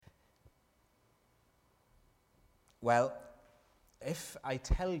Well, if I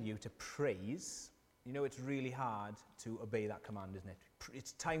tell you to praise, you know it's really hard to obey that command, isn't it?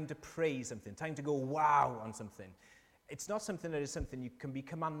 It's time to praise something, time to go wow on something. It's not something that is something you can be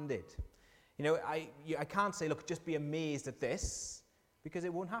commanded. You know, I can't say, look, just be amazed at this, because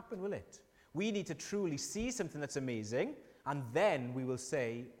it won't happen, will it? We need to truly see something that's amazing, and then we will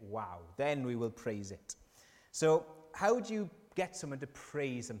say, wow, then we will praise it. So how do you get someone to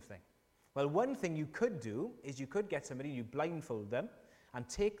praise something? Well, one thing you could do is you could get somebody, you blindfold them, and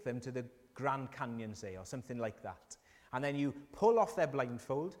take them to the Grand Canyon, say, or something like that. And then you pull off their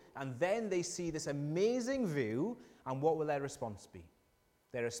blindfold, and then they see this amazing view, and what will their response be?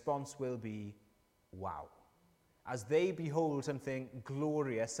 Their response will be, wow. As they behold something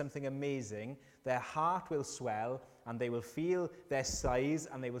glorious, something amazing, their heart will swell, and they will feel their size,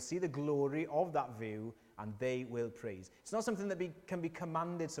 and they will see the glory of that view, and they will praise. It's not something that can be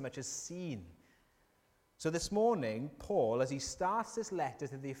commanded so much as seen. So this morning, Paul, as he starts this letter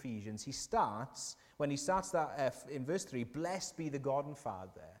to the Ephesians, when he starts that in verse 3, blessed be the God and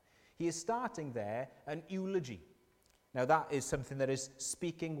Father, he is starting there an eulogy. Now that is something that is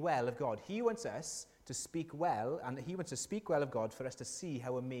speaking well of God. He wants us to speak well, and he wants to speak well of God for us to see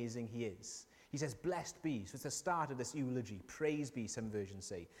how amazing he is. He says, blessed be. So it's the start of this eulogy. Praise be, some versions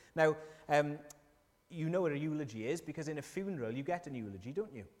say. Now, you know what a eulogy is, because in a funeral you get an eulogy,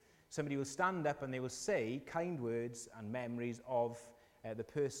 don't you? Somebody will stand up and they will say kind words and memories of the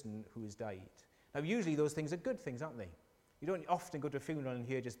person who has died. Now, usually those things are good things, aren't they? You don't often go to a funeral and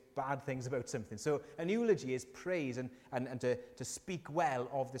hear just bad things about something. So an eulogy is praise and to speak well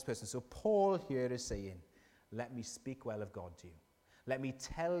of this person. So Paul here is saying, let me speak well of God to you. Let me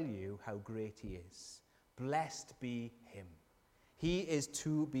tell you how great he is. Blessed be him. He is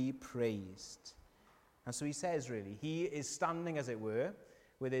to be praised. And so he says, really, he is standing, as it were,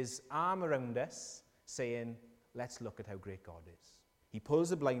 with his arm around us, saying, let's look at how great God is. He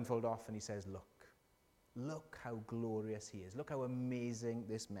pulls the blindfold off and he says, look how glorious he is. Look how amazing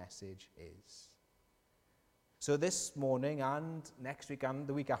this message is. So this morning and next week and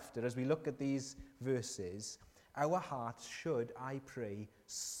the week after, as we look at these verses, our hearts should, I pray,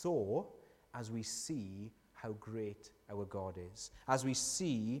 soar as we see how great our God is, as we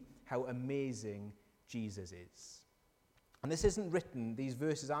see how amazing Jesus is. And this isn't written, these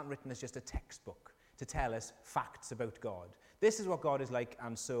verses aren't written as just a textbook to tell us facts about God. This is what God is like,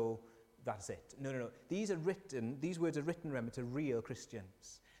 and so that's it. No. These words are written, remember, to real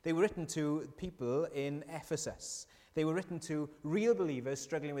Christians. They were written to people in Ephesus. They were written to real believers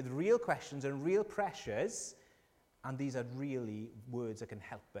struggling with real questions and real pressures, and these are really words that can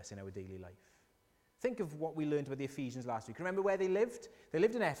help us in our daily life. Think of what we learned about the Ephesians last week. Remember where they lived? They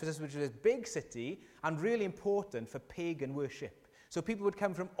lived in Ephesus, which was a big city and really important for pagan worship. So people would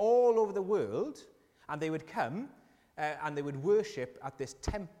come from all over the world, and they would come and they would worship at this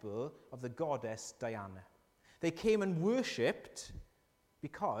temple of the goddess Diana. They came and worshipped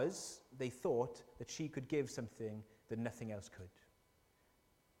because they thought that she could give something that nothing else could.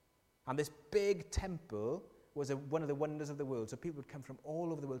 And this big temple was one of the wonders of the world. So people would come from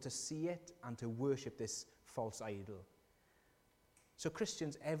all over the world to see it and to worship this false idol. So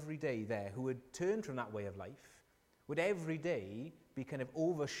Christians every day there who would turn from that way of life would every day be kind of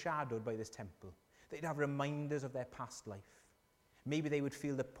overshadowed by this temple. They'd have reminders of their past life. Maybe they would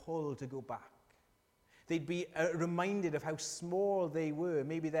feel the pull to go back. They'd be reminded of how small they were.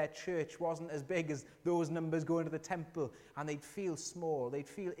 Maybe their church wasn't as big as those numbers going to the temple, and they'd feel small. They'd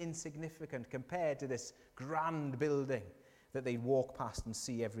feel insignificant compared to this grand building that they'd walk past and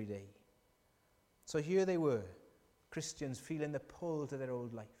see every day. So here they were, Christians feeling the pull to their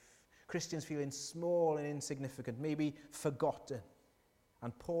old life. Christians feeling small and insignificant, maybe forgotten.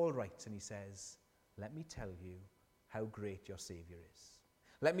 And Paul writes and he says, let me tell you how great your Savior is.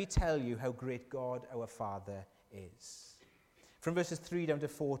 Let me tell you how great God our Father is. From verses 3 down to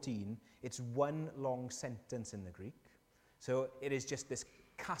 14, it's one long sentence in the Greek. So it is just this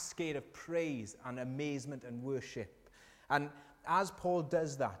cascade of praise and amazement and worship. And as Paul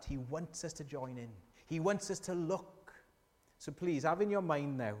does that, he wants us to join in. He wants us to look. So please, have in your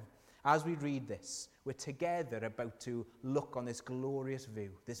mind now, as we read this, we're together about to look on this glorious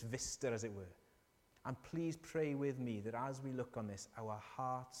view, this vista as it were. And please pray with me that as we look on this, our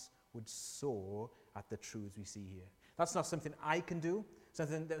hearts would soar at the truths we see here. That's not something I can do,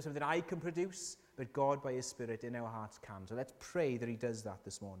 something I can produce, but God by his Spirit in our hearts can. So let's pray that he does that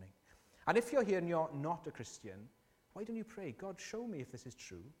this morning. And if you're here and you're not a Christian, why don't you pray, God, show me if this is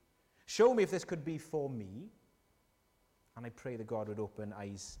true. Show me if this could be for me. And I pray that God would open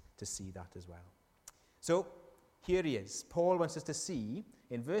eyes to see that as well. So here he is. Paul wants us to see,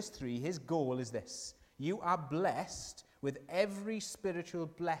 in verse 3, his goal is this. You are blessed with every spiritual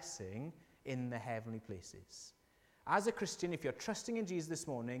blessing in the heavenly places. As a Christian, if you're trusting in Jesus this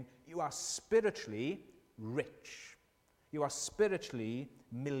morning, you are spiritually rich. You are spiritually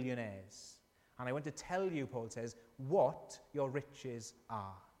millionaires. And I want to tell you, Paul says, what your riches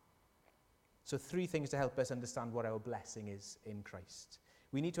are. So 3 things to help us understand what our blessing is in Christ.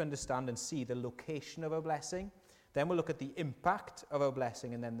 We need to understand and see the location of our blessing. Then we'll look at the impact of our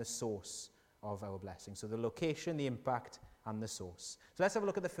blessing and then the source of our blessing. So the location, the impact, and the source. So let's have a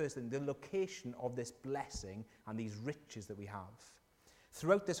look at the first thing, the location of this blessing and these riches that we have.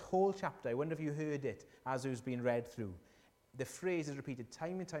 Throughout this whole chapter, I wonder if you heard it as it was being read through. The phrase is repeated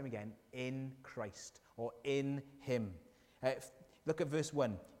time and time again, in Christ, or in him. Look at verse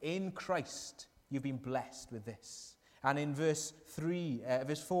 1. In Christ, you've been blessed with this. And in verse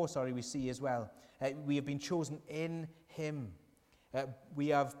 4, we see as well, we have been chosen in him. We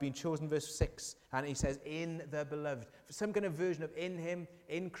have been chosen, verse 6, and he says, in the beloved. Some kind of version of in him,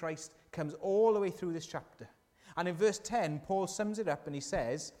 in Christ, comes all the way through this chapter. And in verse 10, Paul sums it up and he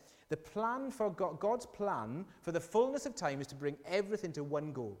says, the plan for God's plan for the fullness of time is to bring everything to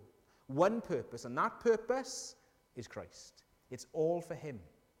one goal, one purpose, and that purpose is Christ. It's all for him.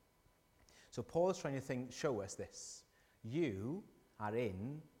 So Paul is trying to show us this. You are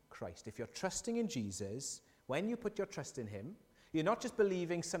in Christ. If you're trusting in Jesus, when you put your trust in him, you're not just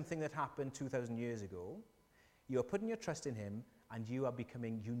believing something that happened 2,000 years ago. You're putting your trust in him and you are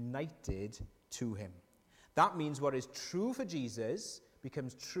becoming united to him. That means what is true for Jesus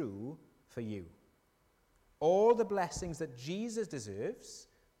becomes true for you. All the blessings that Jesus deserves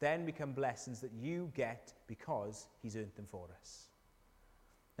then become blessings that you get because he's earned them for us.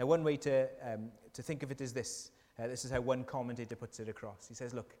 Now, one way to think of it is this. This is how one commentator puts it across. He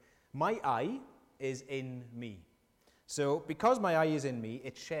says, look, my eye is in me. So because my eye is in me,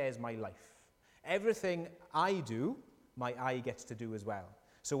 it shares my life. Everything I do, my eye gets to do as well.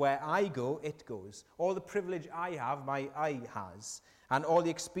 So where I go, it goes. All the privilege I have, my eye has. And all the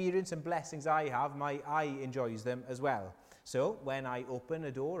experience and blessings I have, my eye enjoys them as well. So when I open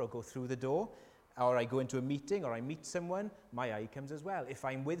a door or go through the door, or I go into a meeting or I meet someone, my eye comes as well. If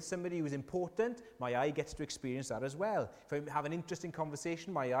I'm with somebody who's important, my eye gets to experience that as well. If I have an interesting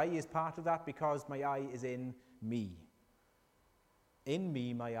conversation, my eye is part of that because my eye is in me. In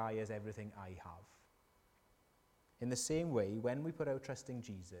me, my eye is everything I have. In the same way, when we put our trust in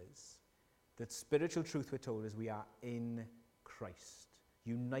Jesus, the spiritual truth we're told is we are in Christ,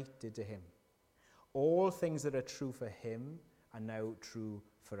 united to him. All things that are true for him are now true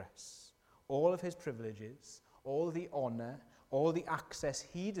for us. All of his privileges, all the honor, all the access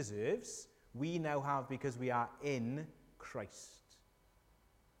he deserves, we now have because we are in Christ.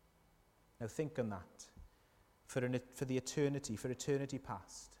 Now think on that. For eternity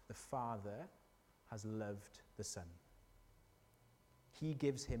past, the Father has loved the Son. He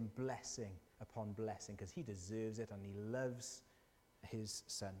gives him blessing upon blessing because he deserves it and he loves his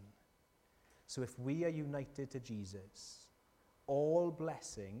Son. So if we are united to Jesus, all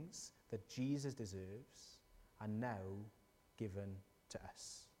blessings that Jesus deserves are now given to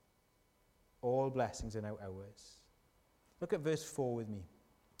us. All blessings are now ours. Look at verse 4 with me.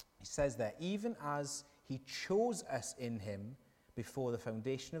 He says there, even as he chose us in him before the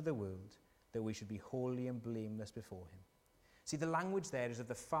foundation of the world, that we should be holy and blameless before him. See, the language there is of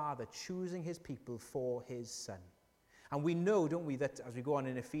the Father choosing his people for his Son. And we know, don't we, that as we go on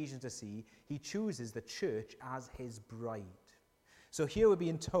in Ephesians to see, he chooses the church as his bride. So here we're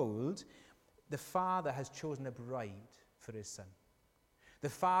being told the Father has chosen a bride for his Son. The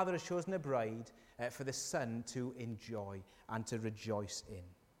Father has chosen a bride for the Son to enjoy and to rejoice in.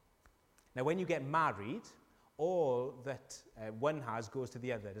 Now, when you get married, all that one has goes to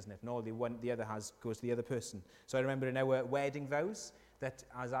the other, doesn't it? And all the other has goes to the other person. So I remember in our wedding vows that,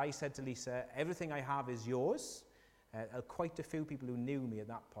 as I said to Lisa, everything I have is yours. Quite a few people who knew me at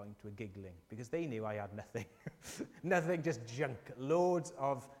that point were giggling because they knew I had nothing. Nothing, just junk. Loads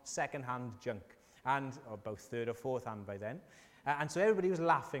of second-hand junk. And about third or fourth hand by then. And so everybody was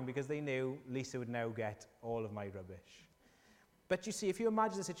laughing because they knew Lisa would now get all of my rubbish. But you see, if you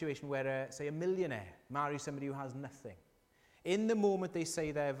imagine a situation where, say, a millionaire marries somebody who has nothing, in the moment they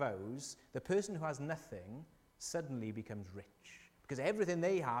say their vows, the person who has nothing suddenly becomes rich because everything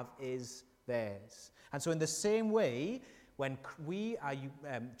they have is theirs. And so in the same way, when we are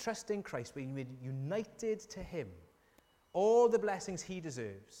trusting Christ, we're united to him, all the blessings he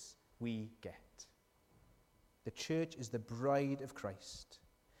deserves, we get. The church is the bride of Christ.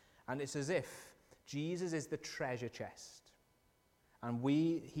 And it's as if Jesus is the treasure chest. And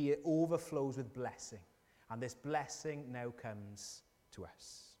he overflows with blessing. And this blessing now comes to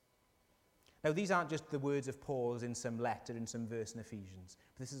us. Now, these aren't just the words of Paul's in some letter, in some verse in Ephesians,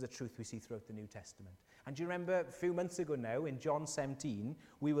 but this is a truth we see throughout the New Testament. And do you remember a few months ago now, in John 17,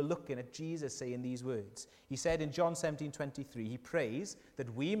 we were looking at Jesus saying these words. He said in John 17:23, he prays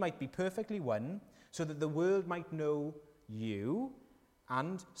that we might be perfectly one, so that the world might know you,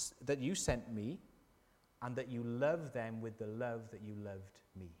 and that you sent me, and that you love them with the love that you loved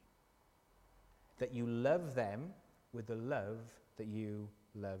me. That you love them with the love that you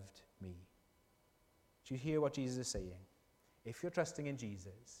loved me. Do you hear what Jesus is saying? If you're trusting in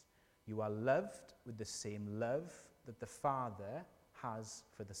Jesus, you are loved with the same love that the Father has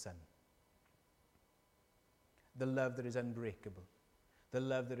for the Son. The love that is unbreakable. The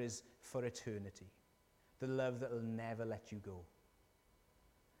love that is for eternity. The love that will never let you go.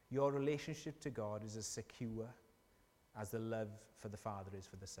 Your relationship to God is as secure as the love for the Father is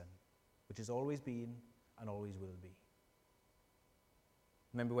for the Son, which has always been and always will be.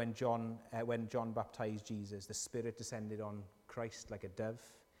 Remember when John baptized Jesus, the Spirit descended on Christ like a dove,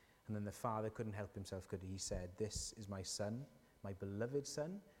 and then the Father couldn't help himself, could he? He said, "This is my Son, my beloved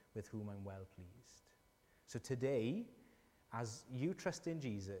Son, with whom I'm well pleased." So today, as you trust in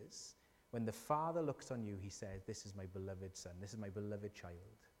Jesus, when the Father looks on you, he says, "This is my beloved Son, this is my beloved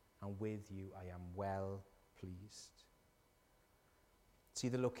child, and with you I am well pleased." See,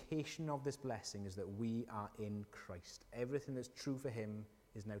 the location of this blessing is that we are in Christ. Everything that's true for him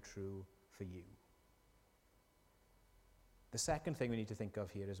is now true for you. The second thing we need to think of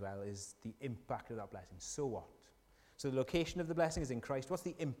here as well is the impact of that blessing. So what? So the location of the blessing is in Christ. What's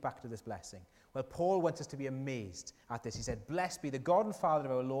the impact of this blessing? Well, Paul wants us to be amazed at this. He said, "Blessed be the God and Father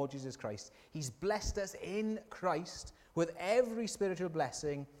of our Lord Jesus Christ. He's blessed us in Christ with every spiritual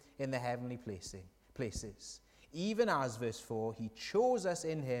blessing in the heavenly places. Even as, verse 4, he chose us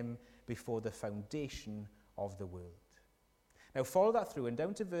in him before the foundation of the world." Now follow that through and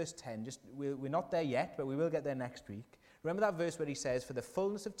down to verse 10. We're not there yet, but we will get there next week. Remember that verse where he says, "For the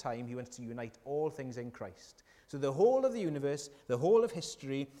fullness of time, he wants to unite all things in Christ." So the whole of the universe, the whole of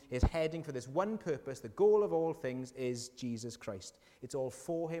history is heading for this one purpose. The goal of all things is Jesus Christ. It's all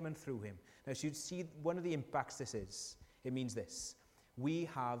for him and through him. Now, so you'd see one of the impacts this is. It means this: we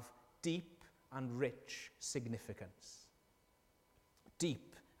have deep and rich significance.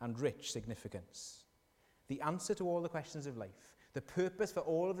 Deep and rich significance. The answer to all the questions of life, the purpose for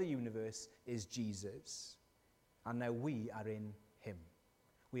all of the universe is Jesus. And now we are in him.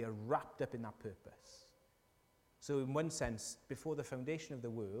 We are wrapped up in that purpose. So in one sense, before the foundation of the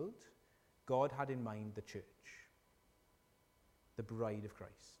world, God had in mind the church, the bride of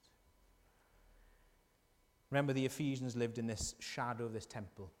Christ. Remember, the Ephesians lived in this shadow of this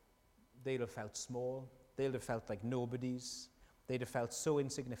temple. They'd have felt small. They'd have felt like nobodies. They'd have felt so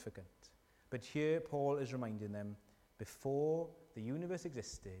insignificant. But here Paul is reminding them, before the universe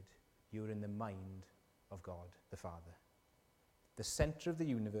existed, you were in the mind of God the Father. The center of the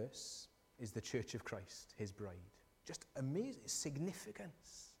universe is the church of Christ, his bride. Just amazing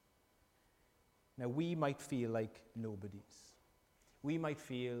significance. Now, we might feel like nobodies. We might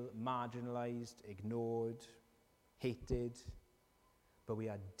feel marginalized, ignored, hated, but we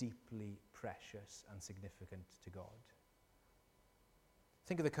are deeply precious and significant to God.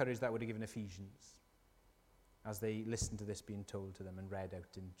 Think of the courage that would have given Ephesians as they listened to this being told to them and read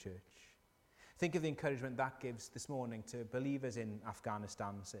out in church. Think of the encouragement that gives this morning to believers in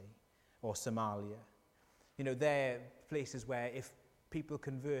Afghanistan, say, or Somalia. You know, they're places where if people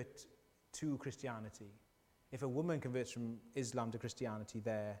convert to Christianity, if a woman converts from Islam to Christianity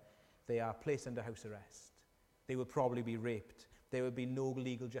there, they are placed under house arrest. They will probably be raped. There will be no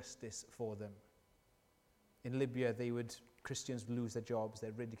legal justice for them. In Libya, Christians would lose their jobs,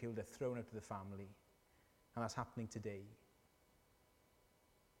 they're ridiculed, they're thrown out of the family. And that's happening today.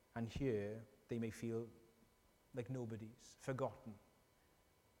 And here, they may feel like nobodies, forgotten.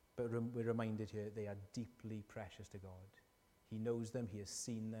 But we're reminded here they are deeply precious to God. He knows them, he has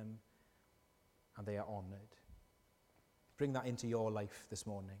seen them, and they are honored. Bring that into your life this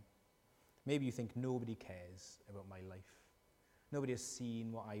morning. Maybe you think nobody cares about my life. Nobody has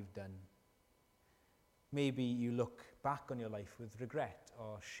seen what I've done. Maybe you look back on your life with regret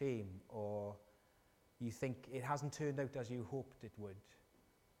or shame, or you think it hasn't turned out as you hoped it would.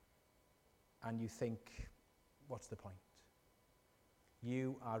 And you think, what's the point?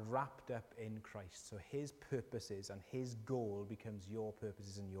 You are wrapped up in Christ, so his purposes and his goal becomes your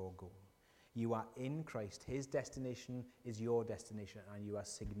purposes and your goal. You are in Christ, his destination is your destination, and you are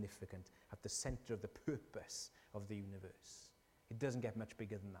significant at the center of the purpose of the universe. It doesn't get much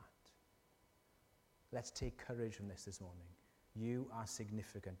bigger than that. Let's take courage from this morning. You are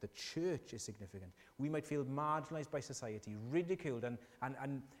significant. The church is significant. We might feel marginalized by society, ridiculed, and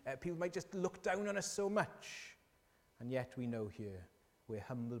people might just look down on us so much. And yet we know here, we're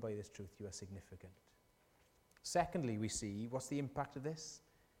humbled by this truth. You are significant. Secondly, we see, what's the impact of this?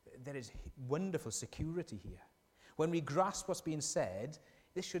 There is wonderful security here. When we grasp what's being said,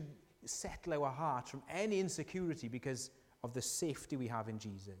 this should settle our hearts from any insecurity because of the safety we have in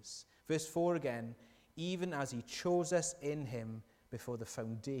Jesus. Verse 4 again, even as he chose us in him before the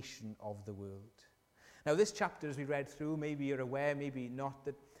foundation of the world. Now this chapter, as we read through, maybe you're aware, maybe not,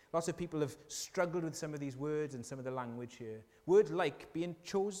 that lots of people have struggled with some of these words and some of the language here. Words like being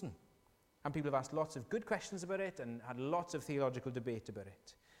chosen. And people have asked lots of good questions about it and had lots of theological debate about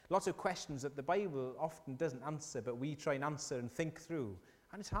it. Lots of questions that the Bible often doesn't answer, but we try and answer and think through.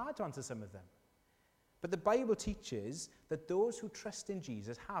 And it's hard to answer some of them. But the Bible teaches that those who trust in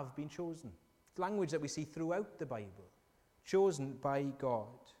Jesus have been chosen. It's language that we see throughout the Bible. Chosen by God.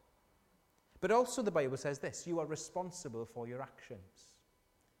 But also the Bible says this, you are responsible for your actions.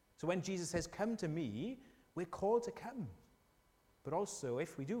 So when Jesus says, come to me, we're called to come. But also,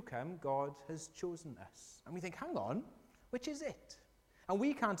 if we do come, God has chosen us. And we think, hang on, which is it? And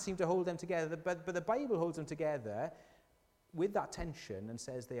we can't seem to hold them together, but the Bible holds them together with that tension and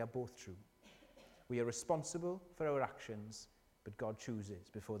says they are both true. We are responsible for our actions, but God chooses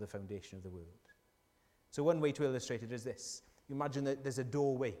before the foundation of the world. So one way to illustrate it is this. You imagine that there's a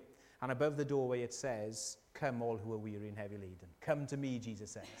doorway, and above the doorway it says, come all who are weary and heavy laden. Come to me,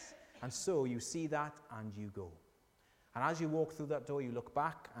 Jesus says. And so you see that and you go. And as you walk through that door, you look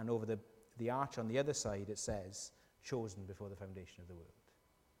back, and over the arch on the other side it says, chosen before the foundation of the world.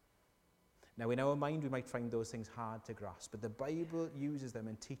 Now in our mind we might find those things hard to grasp, but the Bible uses them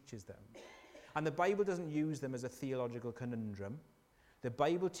and teaches them. And the Bible doesn't use them as a theological conundrum. The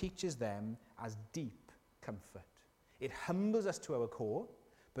Bible teaches them as deep comfort. It humbles us to our core,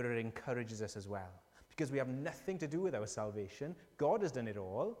 but it encourages us as well. Because we have nothing to do with our salvation. God has done it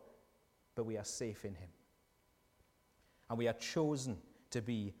all, but we are safe in him. And we are chosen to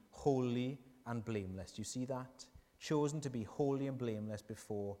be holy and blameless. Do you see that? Chosen to be holy and blameless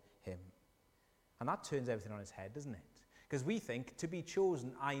before him. And that turns everything on its head, doesn't it? Because we think, to be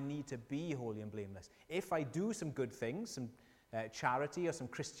chosen, I need to be holy and blameless. If I do some good things, some charity or some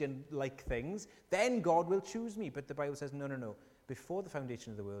Christian-like things, then God will choose me. But the Bible says, no. Before the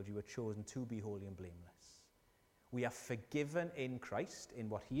foundation of the world, you were chosen to be holy and blameless. We are forgiven in Christ, in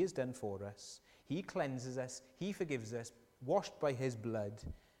what he has done for us. He cleanses us, he forgives us, washed by his blood.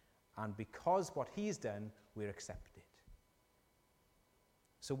 And because what he's done, we're accepted.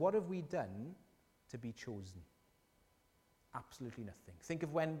 So what have we done to be chosen? Absolutely nothing. Think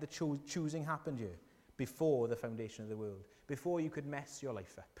of when the choosing happened here, before the foundation of the world, before you could mess your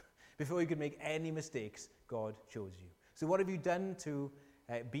life up, before you could make any mistakes, God chose you. So what have you done to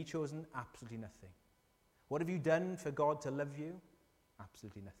be chosen? Absolutely nothing. What have you done for God to love you?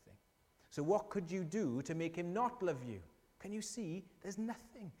 Absolutely nothing. So what could you do to make him not love you? Can you see? There's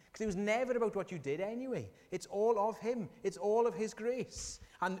nothing. Because it was never about what you did anyway. It's all of him. It's all of his grace.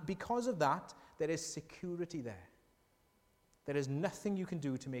 And because of that, there is security there. There is nothing you can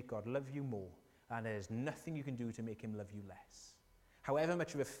do to make God love you more, and there is nothing you can do to make him love you less. However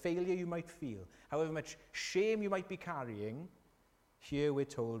much of a failure you might feel, however much shame you might be carrying, here we're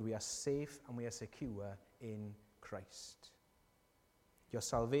told we are safe and we are secure in Christ. Your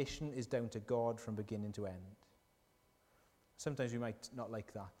salvation is down to God from beginning to end. Sometimes we might not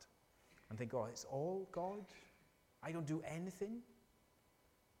like that and think, oh, it's all God? I don't do anything?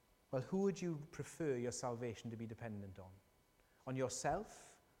 Well, who would you prefer your salvation to be dependent on? On yourself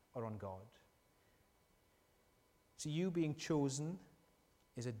or on God? So you being chosen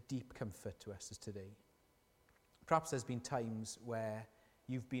is a deep comfort to us as today. Perhaps there's been times where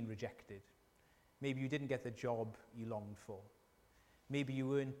you've been rejected. Maybe you didn't get the job you longed for. Maybe you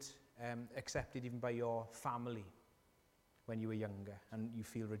weren't accepted even by your family when you were younger and you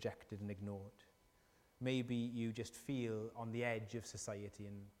feel rejected and ignored. Maybe you just feel on the edge of society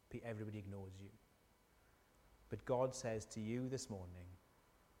and everybody ignores you. But God says to you this morning,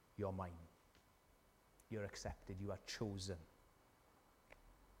 you're mine. You're accepted. You are chosen.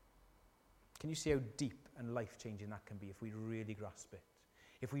 Can you see how deep and life-changing that can be if we really grasp it?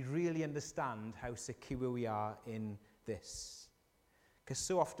 If we really understand how secure we are in this? Because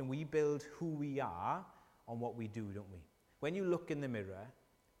so often we build who we are on what we do, don't we? When you look in the mirror,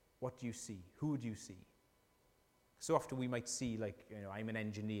 what do you see? Who do you see? So often we might see, like, I'm an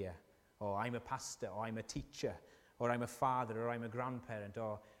engineer, or I'm a pastor, or I'm a teacher, or I'm a father, or I'm a grandparent,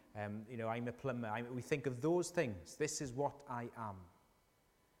 or I'm a plumber. We think of those things. This is what I am.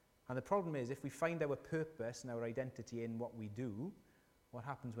 And the problem is, if we find our purpose and our identity in what we do, what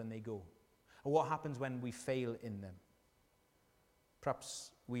happens when they go? Or what happens when we fail in them?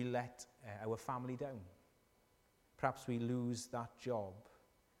 Perhaps we let our family down. Perhaps we lose that job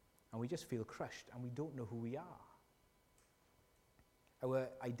and we just feel crushed and we don't know who we are. Our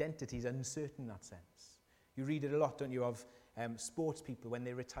identity is uncertain in that sense. You read it a lot, don't you, of sports people when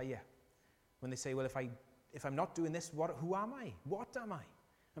they retire. When they say, well, if I'm not doing this, who am I? What am I?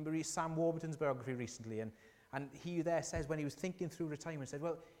 I remember reading Sam Warburton's biography recently, and he there says when he was thinking through retirement, said,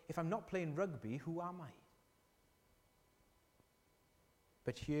 well, if I'm not playing rugby, who am I?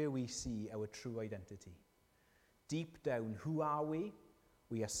 But here we see our true identity. Deep down, who are we?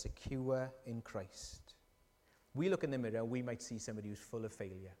 We are secure in Christ. We look in the mirror, we might see somebody who's full of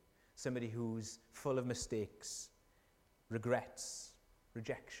failure, somebody who's full of mistakes, regrets,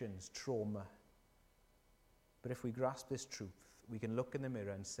 rejections, trauma. But if we grasp this truth, we can look in the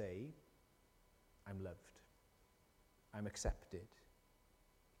mirror and say, I'm loved. I'm accepted.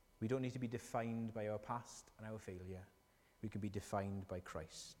 We don't need to be defined by our past and our failure. We can be defined by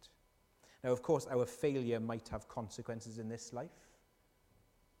Christ. Now, of course, our failure might have consequences in this life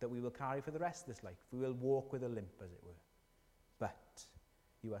that we will carry for the rest of this life. We will walk with a limp, as it were. But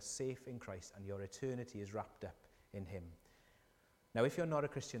you are safe in Christ and your eternity is wrapped up in him. Now, if you're not a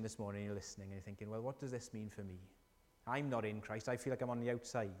Christian this morning, you're listening and you're thinking, well, what does this mean for me? I'm not in Christ. I feel like I'm on the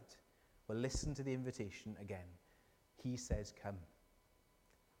outside. Well, listen to the invitation again. He says, come.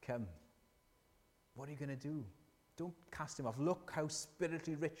 Come. What are you going to do? Don't cast him off. Look how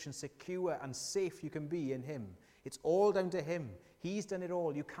spiritually rich and secure and safe you can be in him. It's all down to him. He's done it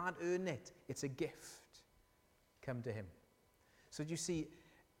all. You can't earn it. It's a gift. Come to him. So do you see,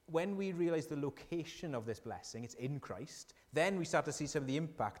 when we realize the location of this blessing, it's in Christ, then we start to see some of the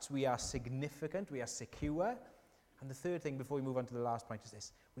impacts. We are significant. We are secure. And the third thing, before we move on to the last point, is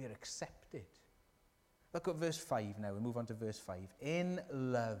this. We are accepted. Look at verse 5 now. We move on to verse 5. In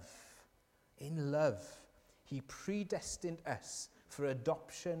love, he predestined us for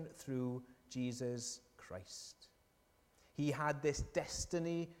adoption through Jesus Christ. He had this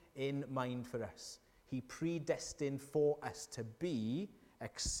destiny in mind for us. He predestined for us to be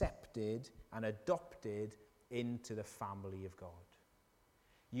accepted and adopted into the family of God.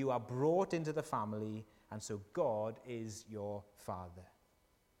 You are brought into the family, and so God is your Father.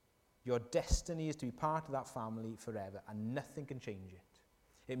 Your destiny is to be part of that family forever, and nothing can change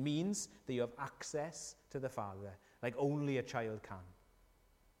it. It means that you have access to the Father like only a child can.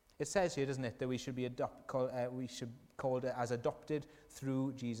 It says here, doesn't it, that we should be called as adopted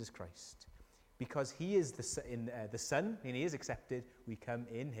through Jesus Christ. Because he is the Son, and he is accepted, we come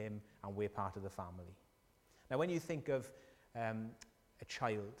in him and we're part of the family. Now, when you think of a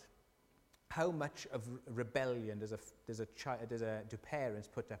child, how much of rebellion do parents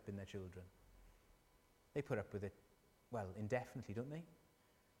put up in their children? They put up with it, well, indefinitely, don't they?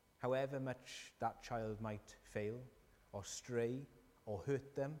 However much that child might fail or stray or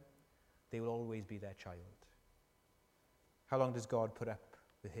hurt them, they will always be their child. How long does God put up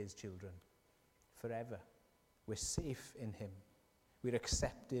with his children? Forever. We're safe in him. We're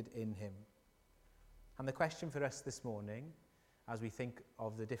accepted in him. And the question for us this morning, as we think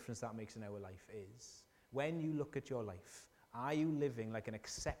of the difference that makes in our life, is, when you look at your life, are you living like an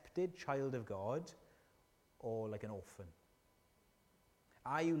accepted child of God or like an orphan?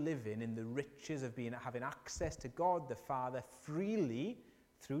 Are you living in the riches of having access to God the Father freely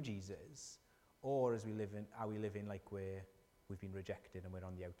through Jesus? Or are we living like we've been rejected and we're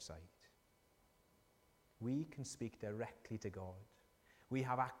on the outside? We can speak directly to God. We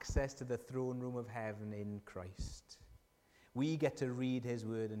have access to the throne room of heaven in Christ. We get to read his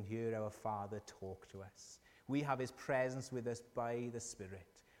word and hear our Father talk to us. We have his presence with us by the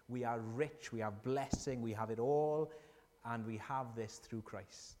Spirit. We are rich, we have blessing, we have it all, and we have this through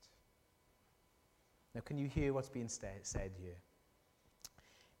Christ. Now, can you hear what's being said here?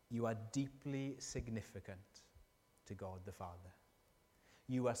 You are deeply significant to God the Father.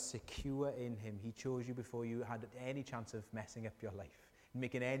 You are secure in him. He chose you before you had any chance of messing up your life,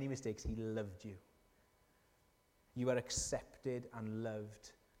 making any mistakes. He loved you. You are accepted and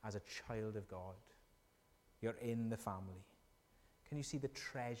loved as a child of God. You're in the family. Can you see the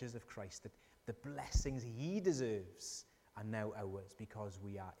treasures of Christ, that the blessings he deserves are now ours because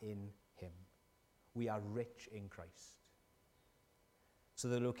we are in him. We are rich in Christ. So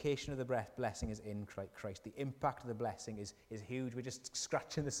the location of the blessing is in Christ. The impact of the blessing is huge. We're just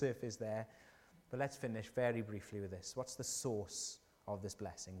scratching the surface there. But let's finish very briefly with this. What's the source of this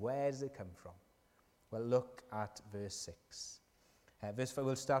blessing? Where does it come from? Well, look at verse 6.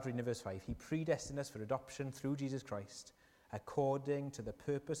 We'll start reading in verse 5. He predestined us for adoption through Jesus Christ, according to the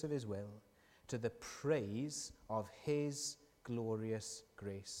purpose of his will, to the praise of his glorious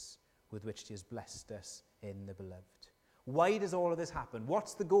grace, with which he has blessed us in the beloved. Why does all of this happen?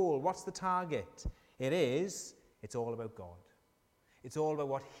 What's the goal? What's the target? It's all about God. It's all about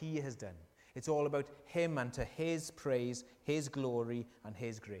what he has done. It's all about him and to his praise, his glory, and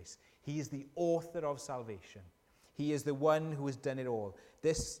his grace. He is the author of salvation. He is the one who has done it all.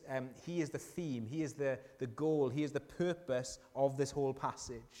 He is the theme. He is the goal. He is the purpose of this whole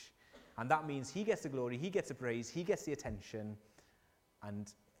passage. And that means he gets the glory, he gets the praise, he gets the attention,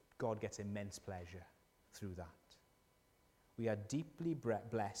 and God gets immense pleasure through that. We are deeply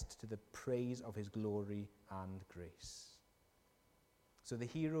blessed to the praise of his glory and grace. So the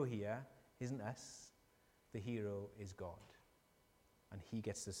hero here isn't us. The hero is God. And he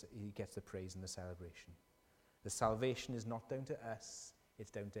gets the praise and the celebration. The salvation is not down to us, it's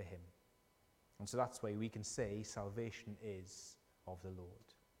down to him. And so that's why we can say salvation is of the Lord.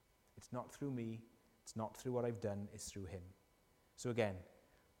 It's not through me, it's not through what I've done, it's through him. So again,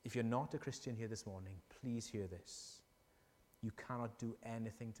 if you're not a Christian here this morning, please hear this. You cannot do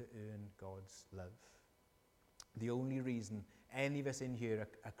anything to earn God's love. The only reason any of us in here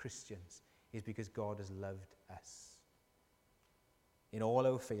are Christians is because God has loved us. In all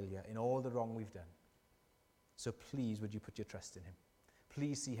our failure, in all the wrong we've done. So please, would you put your trust in him?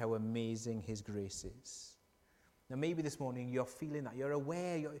 Please see how amazing his grace is. Now maybe this morning you're feeling that, you're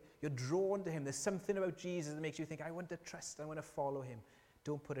aware, you're drawn to him. There's something about Jesus that makes you think, I want to trust, I want to follow him.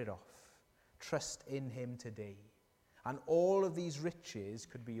 Don't put it off. Trust in him today. And all of these riches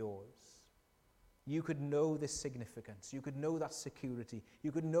could be yours. You could know this significance. You could know that security.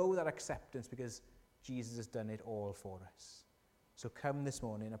 You could know that acceptance because Jesus has done it all for us. So come this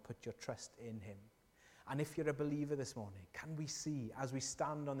morning and put your trust in him. And if you're a believer this morning, can we see, as we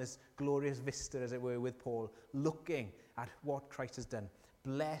stand on this glorious vista, as it were, with Paul, looking at what Christ has done,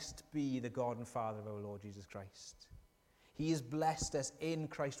 blessed be the God and Father of our Lord Jesus Christ. He has blessed us in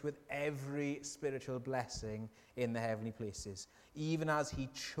Christ with every spiritual blessing in the heavenly places, even as he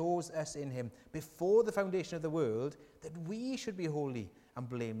chose us in him before the foundation of the world, that we should be holy and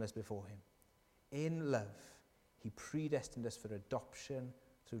blameless before him. In love, he predestined us for adoption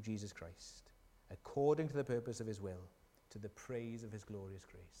through Jesus Christ, according to the purpose of his will, to the praise of his glorious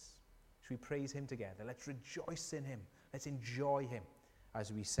grace. Should we praise him together? Let's rejoice in him. Let's enjoy him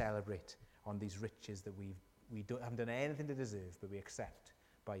as we celebrate on these riches that we haven't done anything to deserve, but we accept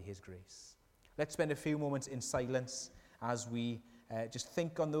by his grace. Let's spend a few moments in silence as we just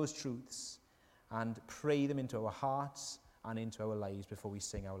think on those truths and pray them into our hearts and into our lives before we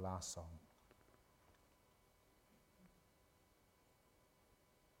sing our last song.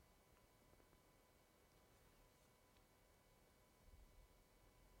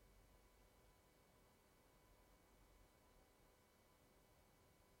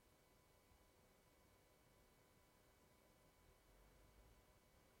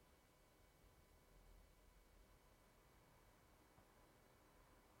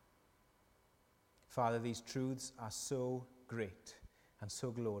 Father, these truths are so great and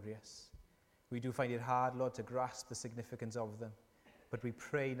so glorious. We do find it hard, Lord, to grasp the significance of them. But we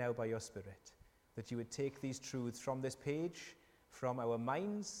pray now by your Spirit that you would take these truths from this page, from our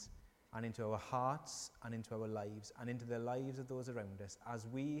minds, and into our hearts, and into our lives, and into the lives of those around us, as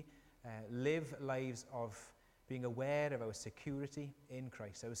we live lives of being aware of our security in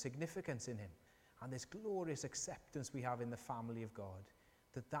Christ, our significance in him, and this glorious acceptance we have in the family of God,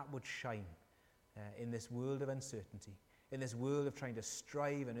 that would shine in this world of uncertainty, in this world of trying to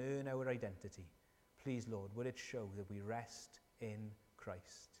strive and earn our identity. Please, Lord, would it show that we rest in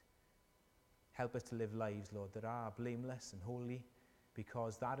Christ. Help us to live lives, Lord, that are blameless and holy,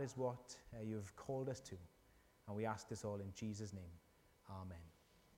 because that is what you've called us to. And we ask this all in Jesus' name. Amen.